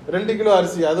 2 கிலோ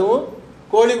அரிசி. அதுவும்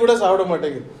கோழி கூட சாப்பிட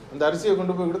மாட்டேங்குது. அந்த அரிசியை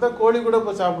கொண்டு போய் கொடுத்தா கோழி கூட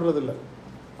இப்போ சாப்பிட்றது இல்லை.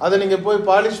 அதை நீங்க போய்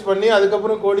பாலிஷ் பண்ணி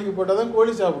அதுக்கப்புறம் கோழிக்கு போட்டாதான்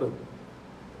கோழி சாப்பிடுது.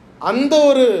 அந்த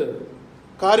ஒரு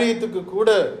காரியத்துக்கு கூட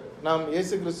நாம்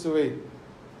இயேசு கிறிஸ்துவை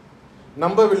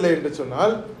நம்பவில்லை என்று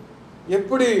சொன்னால்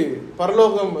எப்படி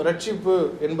பரலோகம் ரட்சிப்பு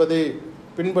என்பதை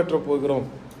பின்பற்ற போகிறோம்?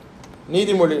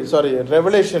 நீதிமொழி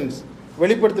ரெவலேஷன்ஸ்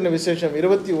வெளிப்படுத்தின விசேஷம்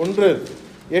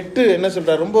 21:8 என்ன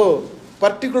சொல்றாரு? ரொம்ப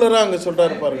பர்டிகுலரா அங்க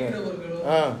சொல்றாரு பாருங்க.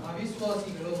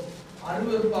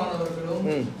 அருவருப்பானவர்களும்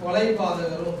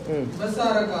கொலைபாதகரும்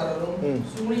விபசாரக்காரரும்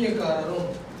சூனியக்காரரும்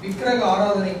விக்கிரக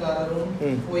ஆராதனைக்காரரும்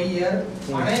பொய்யர்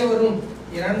அனைவரும்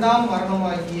 2ஆம்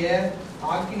மரணமாகிய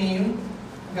ஆக்கினியும்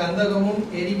கந்தகமும்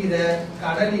எரிகிற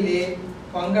கடலிலே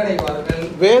பங்கடைவார்கள்.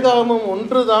 வேதாகமம்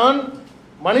ஒன்றுதான்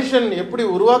மனுஷன் எப்படி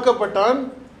உருவாக்கப்பட்டான்,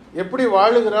 எப்படி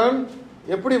வாழுகிறான்,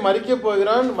 எப்படி மரிக்க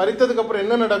போகிறான், மரித்ததுக்கு அப்புறம்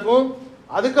என்ன நடக்கும்,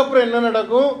 அதுக்கப்புறம் என்ன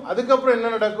நடக்கும், அதுக்கப்புறம் என்ன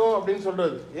நடக்கும் அப்படின்னு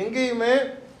சொல்றது. எங்கேயுமே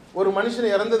ஒரு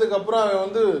மனுஷன் இறந்ததுக்கு அப்புறம் அவன்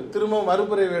வந்து திரும்ப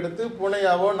மறுபிறவி எடுத்து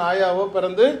பூனையாவோ நாயாவோ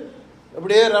பிறந்து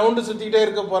அப்படியே ரவுண்டு சுத்திக்கிட்டே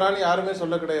இருக்க போறான்னு யாருமே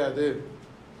சொல்ல கிடையாது.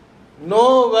 Know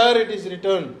where it is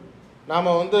return.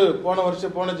 நாம வந்து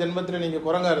போன ஜென்மத்தில் நீங்க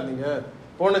குரங்கா இருந்தீங்க,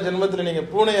 போன ஜென்மத்தில் நீங்க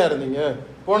பூனையா இருந்தீங்க,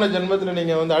 போன ஜென்மத்தில்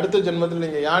நீங்க வந்து அடுத்த ஜென்மத்தில்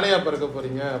நீங்க யானையா பிறக்க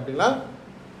போறீங்க அப்படின்லாம்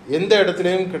எந்த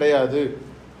இடத்துலையும் கிடையாது.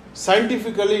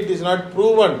 Scientifically it is not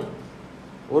proven.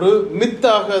 ஒரு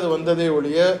மித்தாக அது வந்ததே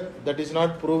ஒழிய that is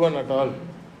not proven at all.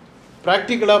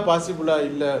 பிராக்டிக்கலா பாசிபிளா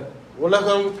இல்லை.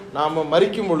 உலகம் நாம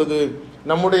மரிக்கும் பொழுது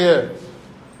நம்முடைய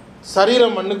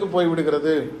சரீரம் மண்ணுக்கு போய்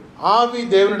விடுகிறது, ஆவி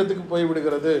தேவனிடத்துக்கு போய்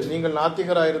விடுகிறது. நீங்கள்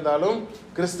நாத்திகராயிருந்தாலும்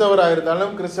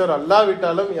கிறிஸ்தவராயிருந்தாலும் கிறிஸ்தவர்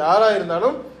அல்லாவிட்டாலும்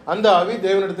யாராயிருந்தாலும் அந்த ஆவி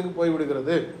தேவனிடத்துக்கு போய்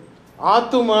விடுகிறது.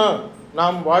 ஆத்துமா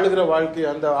நாம் வாழுகிற வாழ்க்கை,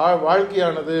 அந்த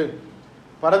வாழ்க்கையானது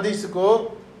பரதீசுக்கோ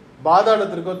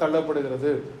பாதாளத்திற்கோ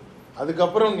தள்ளப்படுகிறது.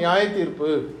 அதுக்கப்புறம் நியாய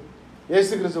தீர்ப்பு.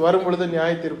 இயேசு கிறிஸ்து வரும் பொழுது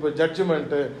நியாய தீர்ப்பு,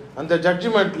 ஜட்ஜ்மெண்ட். அந்த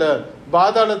ஜட்ஜ்மெண்ட்ல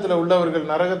பாதாளத்தில் உள்ளவர்கள்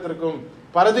நரகத்திற்கும்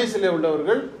பரதீசிலே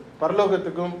உள்ளவர்கள்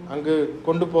பரலோகத்துக்கும் அங்கு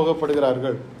கொண்டு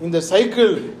போகப்படுகிறார்கள். இந்த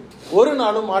சைக்கிள் ஒரு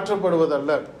நாளும்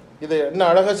மாற்றப்படுவதல்ல. இதை என்ன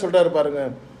அழகா சொல்றாரு பாருங்க.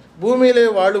 பூமியிலே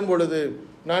வாழும் பொழுது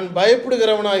நான்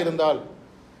பயப்படுகிறவனா இருந்தால்,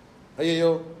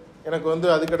 ஐயோ எனக்கு வந்து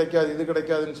அது கிடைக்காது இது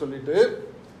கிடைக்காதுன்னு சொல்லிட்டு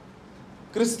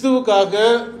கிறிஸ்துவுக்காக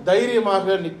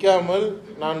தைரியமாக நிற்காமல்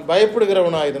நான்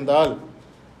பயப்படுகிறவனா இருந்தால்,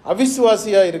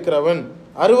 அவிசுவாசியா இருக்கிறவன்,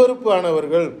 அருவருப்பு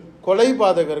ஆனவர்கள்,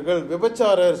 கொலைபாதகர்கள்,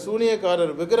 விபச்சாரர்,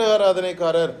 சூனியக்காரர்,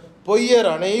 விக்கிரகாராதனைக்காரர், பொய்யர்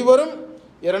அனைவரும்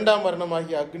 2ஆம்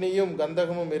மரணமாகிய அக்னியும்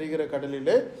கந்தகமும் எரிகிற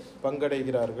கடலிலே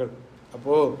பங்கடைகிறார்கள்.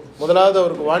 அப்போ முதலாவது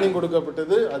அவருக்கு வார்னிங்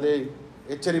கொடுக்கப்பட்டது, அதை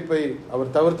எச்சரிப்பை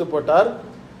அவர் தவிர்த்து போட்டார்.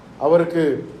 அவருக்கு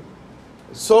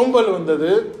சோம்பல்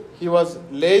வந்தது, he was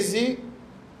lazy.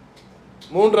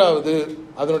 மூன்றாவது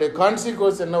அதனுடைய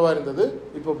கான்சிக்வன்ஸ் என்னவா இருந்தது?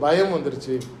 இப்போ பயம்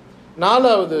வந்துருச்சு.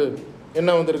 நாலாவது என்ன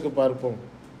வந்திருக்கு பார்ப்போம்.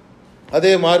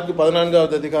 அதே மார்க்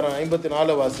 14வது அதிகாரம்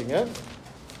 54 வாசிங்க.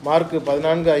 மார்க்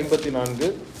 14:54.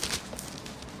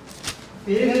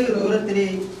 தூரத்திலே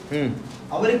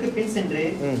அவருக்கு பின் சென்று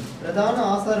பிரதான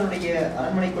ஆசாரனுடைய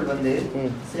அரண்மனைக்குள் வந்து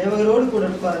சேவகரோடு கூட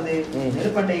உட்கார்ந்து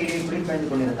நெருப்பண்டையிலே குளிர்காய்ந்து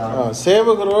கொண்டிருந்தார்.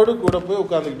 சேவகரோடு கூட போய்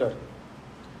உட்கார்ந்துக்கிட்டார்.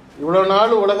 இவ்வளவு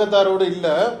நாள் உலகத்தாரோடு இல்ல,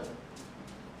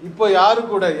 இப்போ யாரு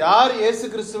கூட? யார் இயேசு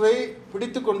கிறிஸ்துவை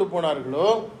பிடித்து கொண்டு போனார்களோ,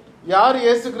 யார்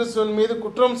இயேசு கிறிஸ்துவின் மீது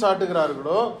குற்றம்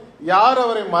சாட்டுகிறார்களோ, யார்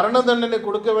அவரை மரண தண்டனை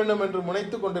கொடுக்க வேண்டும் என்று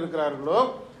முனைத்து கொண்டிருக்கிறார்களோ,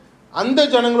 அந்த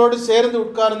ஜனங்களோடு சேர்ந்து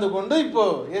உட்கார்ந்து கொண்டு இப்போ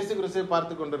இயேசு கிறிஸ்துவை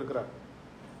பார்த்து கொண்டிருக்கிறார்.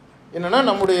 என்னன்னா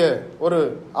நம்முடைய ஒரு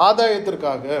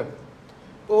ஆதாயத்திற்காக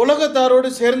உலகத்தாரோடு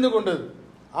சேர்ந்து கொண்டது.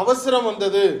 அவசரம்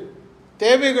வந்தது,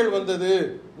 தேவைகள் வந்தது,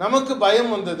 நமக்கு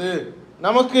பயம் வந்தது,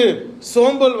 நமக்கு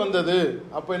சோம்பல் வந்தது.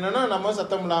 அப்போ என்னன்னா நம்ம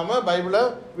சத்தம் இல்லாம பைபிளை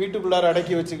வீட்டுக்குள்ளார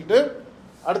அடக்கி வச்சுக்கிட்டு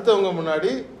அடுத்தவங்க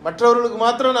முன்னாடி மற்றவர்களுக்கு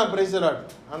மாத்திரம் நான் பிரைஸ் தி லார்ட்,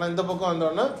 ஆனால் இந்த பக்கம்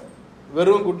வந்தோன்னா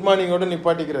வெறும் குட் மார்னிங்கோடு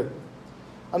நிப்பாட்டிக்கிறது.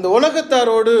 அந்த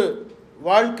உலகத்தாரோடு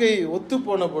வாழ்க்கை ஒத்து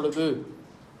போன பொழுது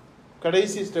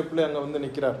கடைசி ஸ்டெப்பில் அங்கே வந்து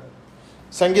நிற்கிறார்.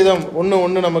 சங்கீதம்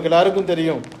 1:1 நமக்கு எல்லாருக்கும்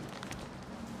தெரியும்.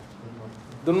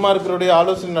 துன்மார்க்கருடைய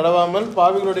ஆலோசனை நடவாமல்,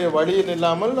 பாவிகளுடைய வழியில்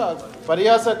இல்லாமல்,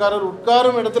 பரியாசக்காரர்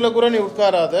உட்காரும் இடத்துல கூட நீ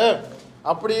உட்காராத,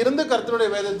 அப்படி இருந்து கர்த்தருடைய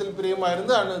வேதத்தில் பிரியமா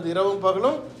இருந்து அன்னது இரவும்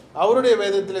பகலும் அவருடைய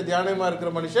வேதத்தில் தியானமா இருக்கிற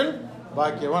மனுஷன்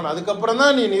பாக்கியவான். அதுக்கப்புறம்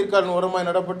தான் நீ நீர்க்கால் ஓரமாய்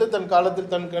நடப்பட்டு தன்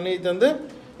காலத்தில் தன் கனியை தந்து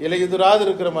இலையுதிராது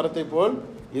இருக்கிற மரத்தை போல்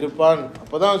இருப்பான்.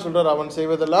 அப்பதான் சொல்றார், அவன்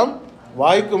செய்வதெல்லாம்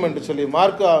வாய்க்கும் என்று சொல்லி.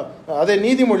 அதே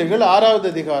நீதிமொழிகள் 6வது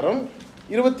அதிகாரம்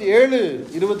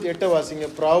 27-28 வாசிங்க.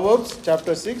 Proverbs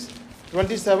chapter 6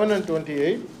 27 and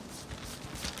 28.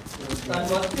 தன்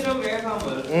வஸ்திரம்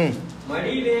வேகாமல்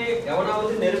மடியிலே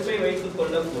எவனாவது நெருப்பை வைத்துக்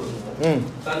கொள்ள கூடுமோ?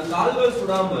 தன் கால்கள்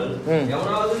சுடாமல்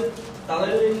எவனாவது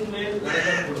தலையின் மேல் நடக்க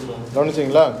கூடுமோ?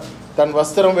 கவனிச்சிங்களா? தன்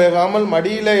வஸ்திரம் வேகாமல்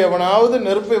மடியிலே எவனாவது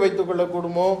நெருப்பை வைத்துக் கொள்ள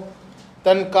கூடுமோ?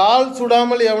 தன் கால்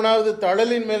சுடாமல் எவனாவது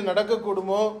தழலின் மேல் நடக்க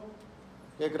கூடுமோ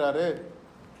கேட்கிறாரு.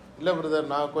 இல்லை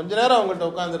பிரதர், நான் கொஞ்ச நேரம்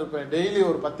அவங்கள்ட்ட உட்காந்துருப்பேன், டெய்லி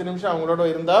ஒரு 10 நிமிஷம் அவங்களோட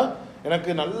இருந்தால்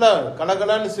எனக்கு நல்ல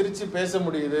கலகலான்னு சிரித்து பேச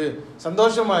முடியுது,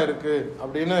 சந்தோஷமா இருக்கு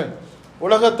அப்படின்னு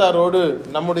உலகத்தாரோடு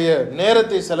நம்முடைய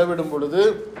நேரத்தை செலவிடும் பொழுது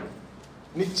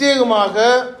நிச்சயமாக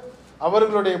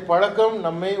அவர்களுடைய பழக்கம்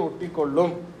நம்மை ஒட்டி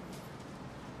கொள்ளும்.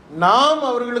 நாம்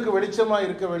அவர்களுக்கு வெளிச்சமா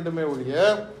இருக்க வேண்டுமே ஒழிய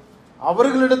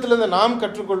அவர்களிடத்திலிருந்து நாம்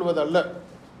கற்றுக்கொள்வதல்ல.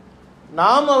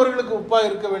 நாம் அவர்களுக்கு உப்பா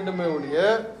இருக்க வேண்டுமே ஒழிய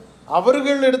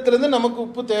அவர்களிடத்திலிருந்து நமக்கு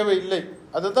உப்பு தேவையில்லை.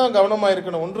 அதை தான் கவனமா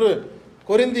இருக்கணும்.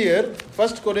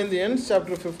 1 Corinthians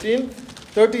chapter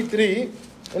 15:33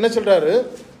 என்ன சொல்றாரு?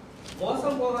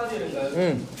 மோசம் போகாதீர்கள்,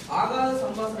 ஆகாத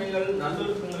சம்பாஷணைகள்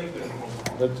நல்லொழுக்கங்களை கெடுக்கும்.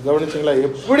 கவனிச்சுங்களா?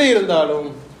 எப்படி இருந்தாலும்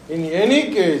இன் எனி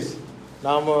கேஸ்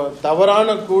நாம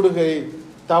தவறான கூடுகை,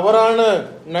 தவறான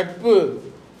நட்பு,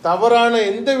 தவறான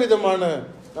எந்த விதமான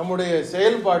நம்முடைய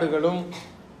செயல்பாடுகளும்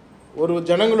ஒரு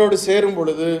ஜனங்களோடு சேரும்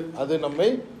பொழுது அது நம்மை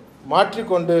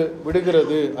மாற்றிக்கொண்டு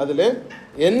விடுகிறது. அதில்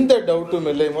எந்த டவுட்டும்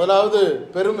இல்லை. முதலாவது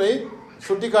பெருமை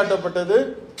சுட்டி காட்டப்பட்டது,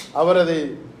 அவர் அதை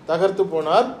தகர்த்து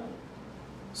போனார்.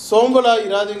 சோம்பலா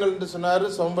இராதீங்கள் என்று சொன்னார்,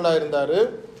 சோம்பலா இருந்தார்.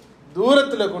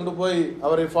 தூரத்தில் கொண்டு போய்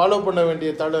அவரை ஃபாலோ பண்ண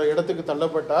வேண்டிய இடத்துக்கு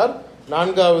தள்ளப்பட்டார்.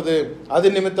 4வது அது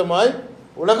நிமித்தமாய்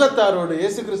உலகத்தாரோடு,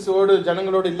 இயேசு கிறிஸ்துவோடு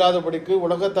ஜனங்களோடு இல்லாதபடிக்கு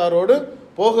உலகத்தாரோடு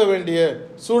போக வேண்டிய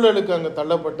சூழலுக்கு அங்கே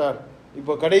தள்ளப்பட்டார்.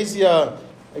 இப்போ கடைசியா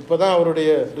இப்போதான்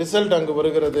அவருடைய ரிசல்ட் அங்கு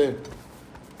வருகிறது.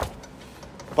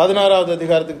 16வது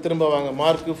அதிகாரத்துக்கு திரும்ப வாங்க.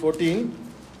 மார்க் 14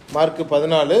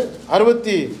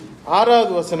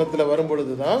 66வது வசனத்துல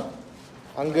வரும்பொழுதுதான்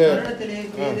அங்க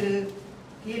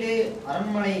கீழே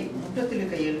அரண்மனை முற்றத்தில்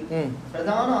இருக்கையில்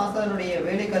பிரதான ஆசாரனுடைய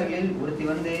வேலைக்காரர்களில் ஒருத்தி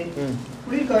வந்து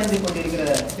குளிர் காய்ந்து கொண்டிருக்கிற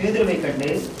பேதுருவை கண்டு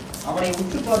அவனை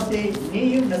உற்று பார்த்து,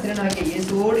 நீயும் நசரேயனாகிய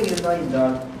இயேசுவோடு இருந்தாய்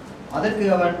என்றாள். அதற்கு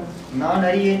அவன், நான்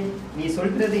அறியேன், நீ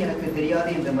சொல்கிறது எனக்கு தெரியாது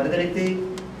என்று மறுதலித்து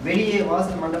வெளியே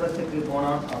வாசல் மண்டபத்துக்கு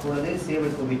போனான். அப்பொழுது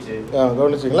சேவல் கூவிற்று.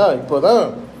 கவனிச்சிங்களா? இப்போதான்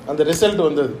அந்த ரிசல்ட்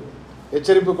வந்தது.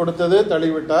 எச்சரிப்பு கொடுத்தது,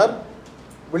 தள்ளிவிட்டார்.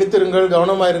 விழித்திருங்கள்,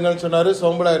 கவனமாயிருங்கள் சொன்னாரு,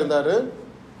 சோம்பலா இருந்தாரு.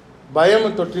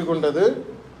 பயம் தொற்றி கொண்டது,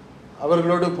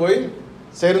 அவர்களோடு போய்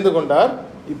சேர்ந்து கொண்டார்.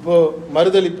 இப்போ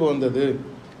மறுதலிப்பு வந்தது.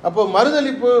 அப்போ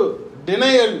மறுதலிப்பு,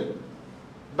 டினையல்,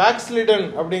 பேக்ஸ்லிடன்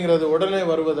அப்படிங்கிறது உடனே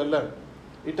வருவதல்ல.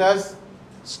 It has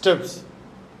steps.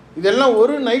 இதெல்லாம்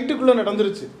ஒரு நைட்டுக்குள்ள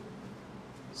நடந்துருச்சு,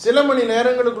 சில மணி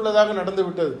நேரங்களுக்குள்ளதாக நடந்து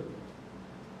விட்டது.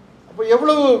 அப்போ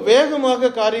எவ்வளவு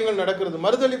வேகமாக காரியங்கள் நடக்கிறது.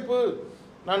 மறுதலிப்பு,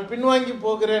 நான் பின்வாங்கி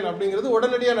போகிறேன் அப்படிங்கிறது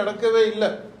உடனடியாக நடக்கவே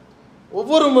இல்லை.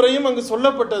 ஒவ்வொரு முறையும் அங்கு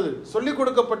சொல்லப்பட்டது, சொல்லிக்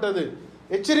கொடுக்கப்பட்டது,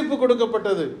 எச்சரிப்பு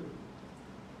கொடுக்கப்பட்டது.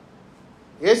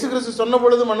 இயேசு கிறிஸ்து சொன்ன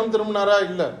பொழுது மனம் திரும்பினாரா?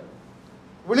 இல்லை.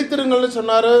 விழித்திருங்கள்னு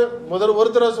சொன்னாரு, ஒரு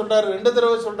தடவை சொல்றாரு, 2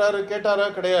 தடவை சொல்றாரு, கேட்டாரா?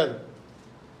 கிடையாது.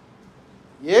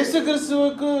 இயேசு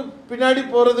கிறிஸ்துவுக்கு பின்னாடி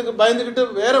போறதுக்கு பயந்துகிட்டு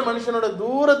வேற மனுஷனோட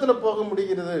தூரத்துல போக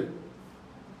முடிகிறது.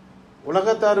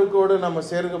 உலகத்தாருக்கோடு நம்ம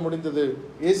சேர்க்க முடிந்தது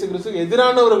இயேசு கிறிஸ்துக்கு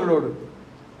எதிரானவர்களோடு.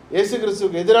 இயேசு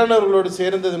கிறிஸ்துவுக்கு எதிரானவர்களோடு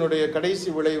சேர்ந்ததனுடைய கடைசி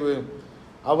விளைவு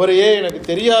அவரையே எனக்கு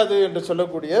தெரியாது என்று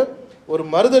சொல்லக்கூடிய ஒரு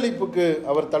மறுதலிப்புக்கு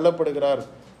அவர் தள்ளப்படுகிறார்.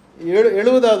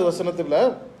 70வது வசனத்துல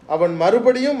அவன்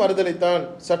மறுபடியும் மறுதலித்தான்.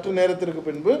 சற்று நேரத்திற்கு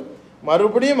பின்பு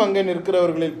மறுபடியும் அங்கே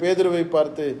நிற்கிறவர்களில் பேதுருவை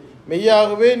பார்த்து,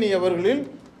 மெய்யாகவே நீ அவர்களில்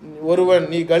ஒருவன்,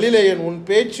 நீ கலிலேயன், உன்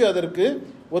பேச்சு அதற்கு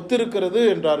ஒத்திருக்கிறது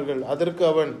என்றார்கள். அதற்கு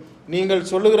அவன், நீங்கள்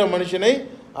சொல்லுகிற மனுஷனை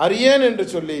அறியேன் என்று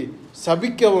சொல்லி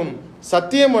சபிக்கவும்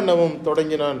சத்தியம் பண்ணவும்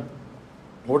தொடங்கினான்.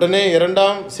 உடனே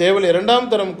சேவல் 2ஆம்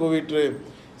தரம் கூவிற்று.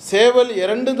 சேவல்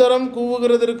 2 தரம்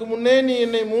கூவுகிறதற்கு முன்னே நீ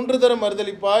என்னை 3 தரம்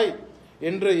மறுதலிப்பாய்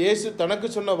என்று இயேசு தனக்கு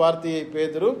சொன்ன வார்த்தையை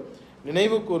பேதுரு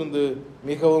நினைவு கூர்ந்து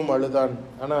மிகவும் அழுதான்.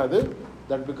 ஆனால் அது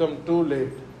that become too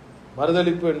late.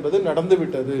 மறுதலிப்பு என்பது நடந்து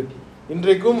விட்டது.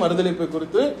 இன்றைக்கும் மறுதலிப்பை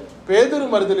குறித்து, பேதுரு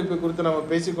மறுதலிப்பை குறித்து நாம்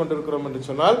பேசிக் கொண்டிருக்கிறோம் என்று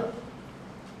சொன்னால்,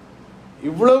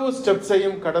 இவ்வளவு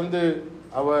ஸ்டெப்ஸையும் கடந்து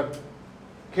அவர்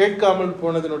கேட்காமல்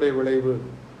போனதனுடைய விளைவு.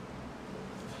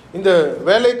 இந்த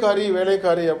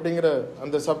வேலைக்காரி அப்படிங்கிற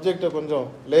அந்த சப்ஜெக்டை கொஞ்சம்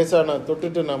லேசாக நான்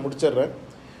தொட்டுட்டு நான் முடிச்சிடுறேன்.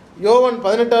 யோவான்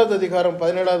 18வது அதிகாரம்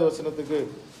 17வது வசனத்துக்கு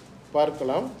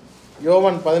பார்க்கலாம்.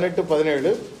 யோவான்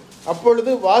 18:17.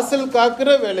 அப்பொழுது வாசல் காக்கிற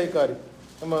வேலைக்காரி,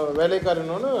 நம்ம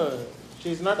வேலைக்காரின்னு she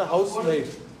is not a house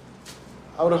made,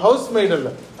 our house made அல்ல,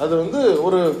 அது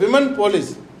ஒரு விமன்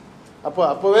போலீஸ்.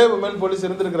 அப்போவே விமன் போலீஸ்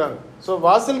இருந்திருக்கிறாங்க. ஸோ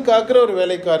வாசல் காக்கிற ஒரு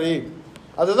வேலைக்காரி,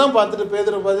 அதை தான் பார்த்துட்டு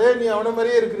பேதுரு பார்த்தே, நீ அவனை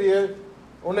மாதிரியே இருக்கிறியே,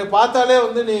 உன்னை பார்த்தாலே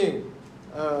நீ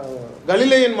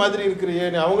கலிலேயன் மாதிரி இருக்கிறியே,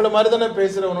 நீ அவங்கள மாதிரி தானே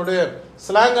பேசுகிற, உன்னுடைய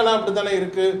ஸ்லாங்கெல்லாம் அப்படி தானே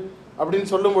இருக்கு அப்படின்னு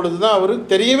சொல்லும் பொழுது தான்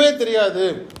அவருக்கு தெரியவே தெரியாது,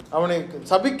 அவனை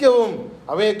சபிக்கவும்,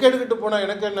 அவன் எக்கெடுக்கிட்டு போனா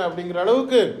எனக்கு என்ன அப்படிங்கிற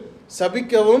அளவுக்கு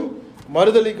சபிக்கவும்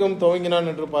மறுதலிக்கவும் துவங்கினான்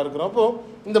என்று பார்க்கிறோம். அப்போ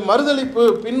இந்த மறுதலிப்பு,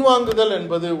 பின்வாங்குதல்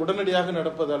என்பது உடனடியாக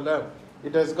நடப்பதல்ல.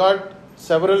 It has got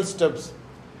several steps.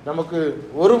 நமக்கு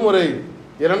ஒரு முறை,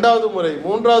 இரண்டாவது முறை,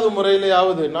 மூன்றாவது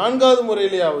முறையிலேயாவது, நான்காவது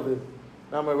முறையிலேயாவது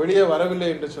நாம் வெளியே வரவில்லை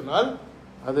என்று சொன்னால்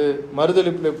அது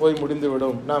மறுதலிப்பில் போய்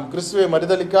முடிந்துவிடும். நாம் கிறிஸ்துவை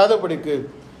மறுதலிக்காதபடிக்கு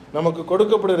நமக்கு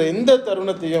கொடுக்கப்படுகிற எந்த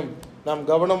தருணத்தையும் நாம்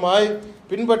கவனமாய்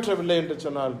பின்பற்றவில்லை என்று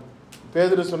சொன்னால்,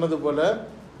 பேதுரு சொன்னது போல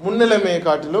முன்னிலைமையை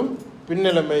காட்டிலும்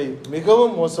பின்னிலைமை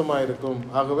மிகவும் மோசமாயிருக்கும்.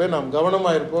 ஆகவே நாம்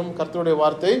கவனமாயிருப்போம். கர்த்தருடைய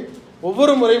வார்த்தை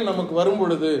ஒவ்வொரு முறையும் நமக்கு வரும்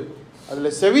பொழுது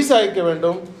அதில் செவி சாய்க்க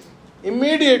வேண்டும்.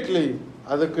 இம்மீடியட்லி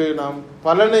அதுக்கு நாம்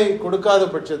பலனை கொடுக்காத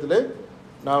பட்சத்தில்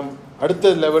நாம்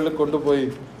அடுத்த லெவலுக்கு கொண்டு போய்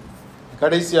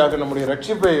கடைசியாக நம்முடைய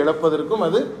ரட்சிப்பை இழப்பதற்கும்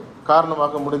அது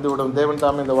காரணமாக முடிந்துவிடும். தேவன்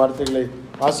தாமே இந்த வார்த்தைகளை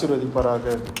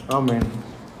ஆசீர்வதிப்பாராக. ஆமென்.